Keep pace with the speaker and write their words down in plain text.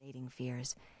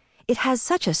fears. It has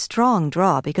such a strong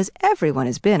draw because everyone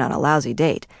has been on a lousy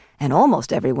date, and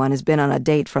almost everyone has been on a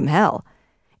date from hell.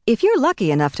 If you're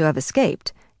lucky enough to have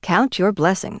escaped, count your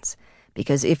blessings,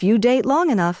 because if you date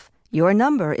long enough, your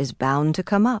number is bound to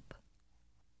come up.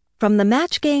 From the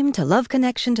match game to love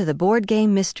connection to the board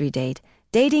game mystery date,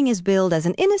 dating is billed as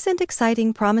an innocent,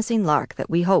 exciting, promising lark that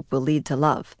we hope will lead to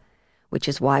love. Which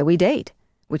is why we date,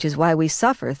 which is why we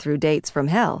suffer through dates from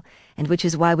hell, and which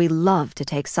is why we love to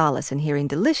take solace in hearing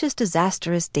delicious,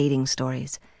 disastrous dating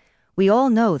stories. We all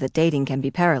know that dating can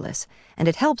be perilous, and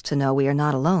it helps to know we are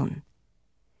not alone.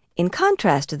 In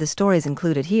contrast to the stories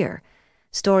included here,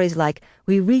 stories like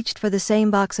 "We reached for the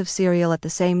same box of cereal at the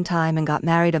same time and got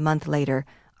married a month later"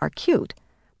 are cute,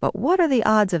 but what are the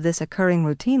odds of this occurring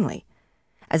routinely?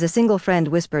 As a single friend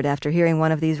whispered after hearing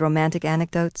one of these romantic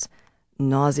anecdotes,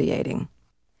 nauseating.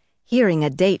 Hearing a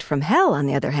date from hell, on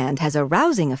the other hand, has a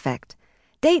rousing effect.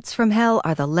 Dates from hell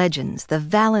are the legends, the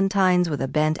valentines with a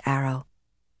bent arrow.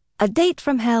 A date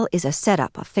from hell is a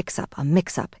setup, a fix-up, a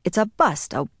mix-up. It's a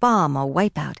bust, a bomb, a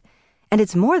wipeout. And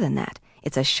it's more than that.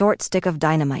 It's a short stick of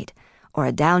dynamite, or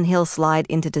a downhill slide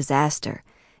into disaster.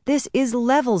 This is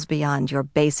levels beyond your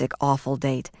basic awful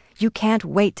date. You can't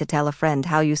wait to tell a friend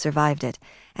how you survived it,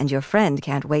 and your friend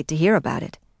can't wait to hear about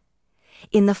it.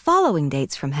 In the following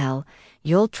dates from hell,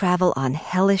 you'll travel on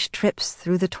hellish trips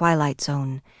through the twilight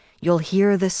zone. You'll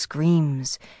hear the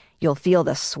screams. You'll feel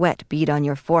the sweat bead on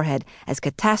your forehead as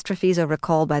catastrophes are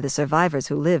recalled by the survivors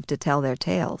who lived to tell their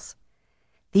tales.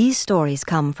 These stories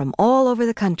come from all over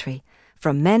the country,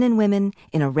 from men and women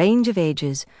in a range of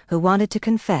ages who wanted to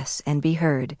confess and be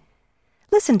heard.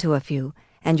 Listen to a few,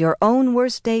 and your own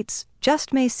worst dates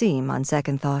just may seem, on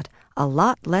second thought, a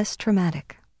lot less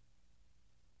traumatic.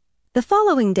 The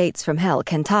following dates from hell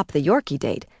can top the Yorkie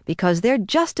date because they're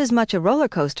just as much a roller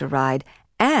coaster ride,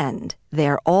 and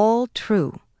they're all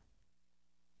true.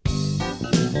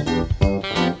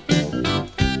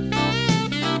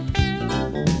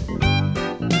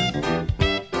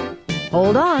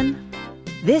 Hold on.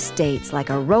 This date's like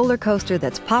a roller coaster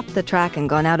that's popped the track and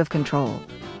gone out of control.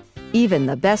 Even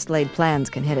the best laid plans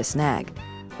can hit a snag,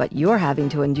 but you're having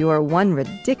to endure one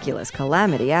ridiculous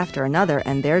calamity after another,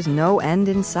 and there's no end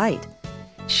in sight.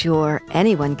 Sure,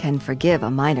 anyone can forgive a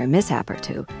minor mishap or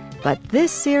two, but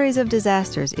this series of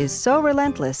disasters is so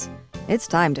relentless, it's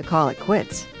time to call it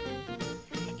quits.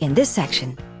 In this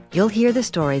section, you'll hear the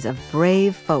stories of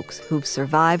brave folks who've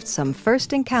survived some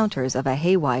first encounters of a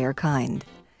haywire kind.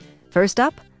 First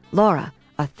up, Laura,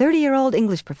 a 30-year-old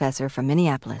English professor from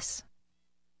Minneapolis.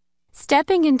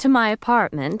 Stepping into my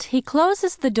apartment, he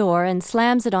closes the door and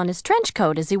slams it on his trench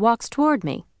coat as he walks toward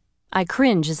me. I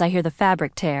cringe as I hear the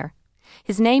fabric tear.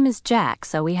 His name is Jack,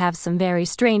 so we have some very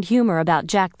strained humor about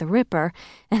Jack the Ripper,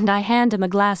 and I hand him a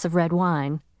glass of red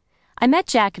wine. I met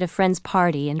Jack at a friend's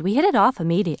party, and we hit it off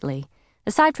immediately.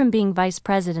 Aside from being vice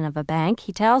president of a bank,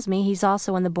 he tells me he's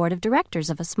also on the board of directors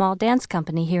of a small dance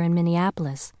company here in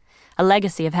Minneapolis, a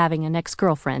legacy of having an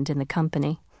ex-girlfriend in the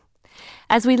company.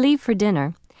 As we leave for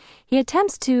dinner, he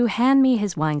attempts to hand me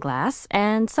his wine glass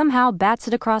and somehow bats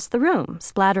it across the room,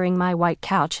 splattering my white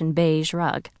couch and beige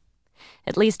rug.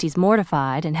 At least he's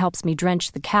mortified and helps me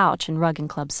drench the couch in rug and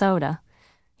club soda.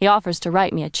 He offers to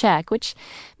write me a check, which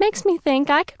makes me think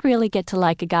I could really get to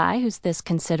like a guy who's this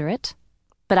considerate.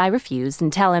 But I refuse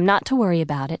and tell him not to worry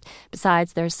about it.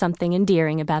 Besides, there's something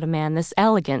endearing about a man this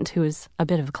elegant who is a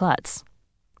bit of a klutz.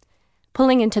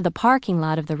 Pulling into the parking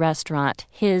lot of the restaurant,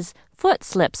 his foot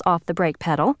slips off the brake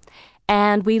pedal,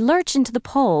 and we lurch into the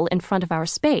pole in front of our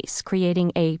space,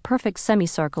 creating a perfect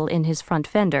semicircle in his front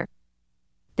fender.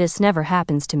 "This never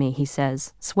happens to me," he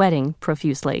says, sweating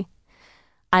profusely.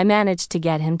 I manage to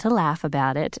get him to laugh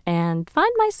about it and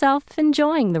find myself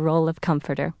enjoying the role of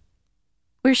comforter.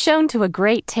 We're shown to a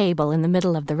great table in the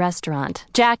middle of the restaurant.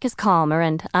 Jack is calmer,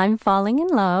 and I'm falling in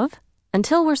love,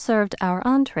 until we're served our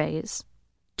entrees.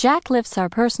 Jack lifts our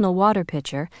personal water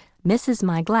pitcher, misses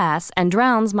my glass, and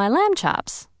drowns my lamb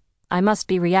chops. I must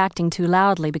be reacting too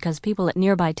loudly because people at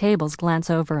nearby tables glance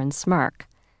over and smirk.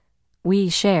 We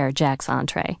share Jack's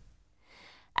entree.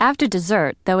 After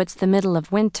dessert, though it's the middle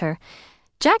of winter,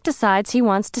 Jack decides he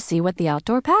wants to see what the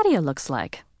outdoor patio looks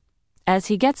like. As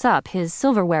he gets up, his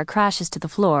silverware crashes to the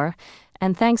floor,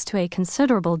 and thanks to a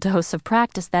considerable dose of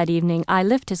practice that evening, I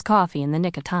lift his coffee in the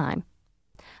nick of time.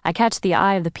 I catch the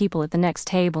eye of the people at the next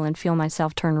table and feel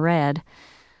myself turn red.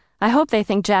 I hope they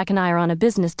think Jack and I are on a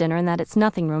business dinner and that it's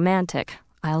nothing romantic.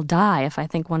 I'll die if I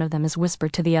think one of them has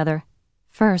whispered to the other,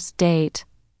 "First date."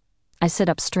 I sit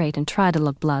up straight and try to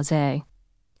look blasé.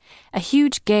 A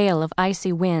huge gale of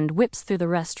icy wind whips through the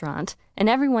restaurant, and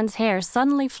everyone's hair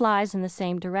suddenly flies in the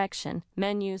same direction.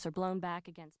 Menus are blown back against